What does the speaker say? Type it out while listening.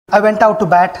I went out to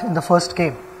bat in the first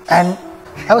game and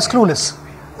I was clueless.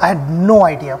 I had no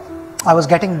idea. I was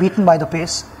getting beaten by the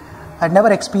pace. I'd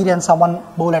never experienced someone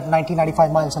bowl at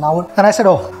 90-95 miles an hour. And I said,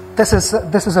 oh, this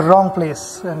is a wrong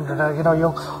place. And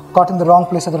you got in the wrong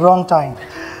place at the wrong time.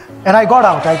 And I got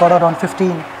out. I got out on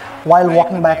 15. While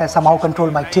walking back, I somehow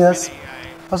controlled my tears.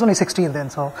 I was only 16 then,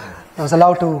 so I was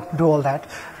allowed to do all that.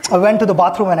 I went to the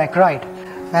bathroom and I cried.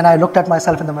 And I looked at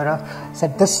myself in the mirror,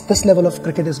 said, this level of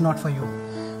cricket is not for you.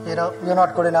 You're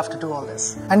not good enough to do all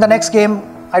this. And the next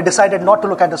game, I decided not to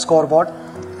look at the scoreboard.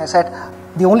 I said,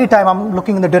 the only time I'm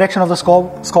looking in the direction of the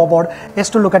scoreboard is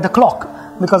to look at the clock.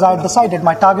 Because I had decided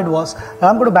my target was that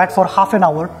I'm going to bat for half an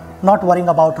hour, not worrying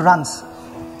about runs.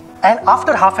 And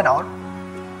after half an hour,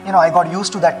 I got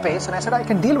used to that pace and I said, I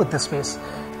can deal with this pace.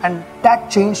 And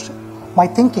that changed my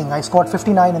thinking. I scored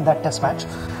 59 in that test match.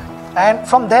 And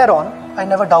from there on, I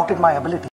never doubted my ability.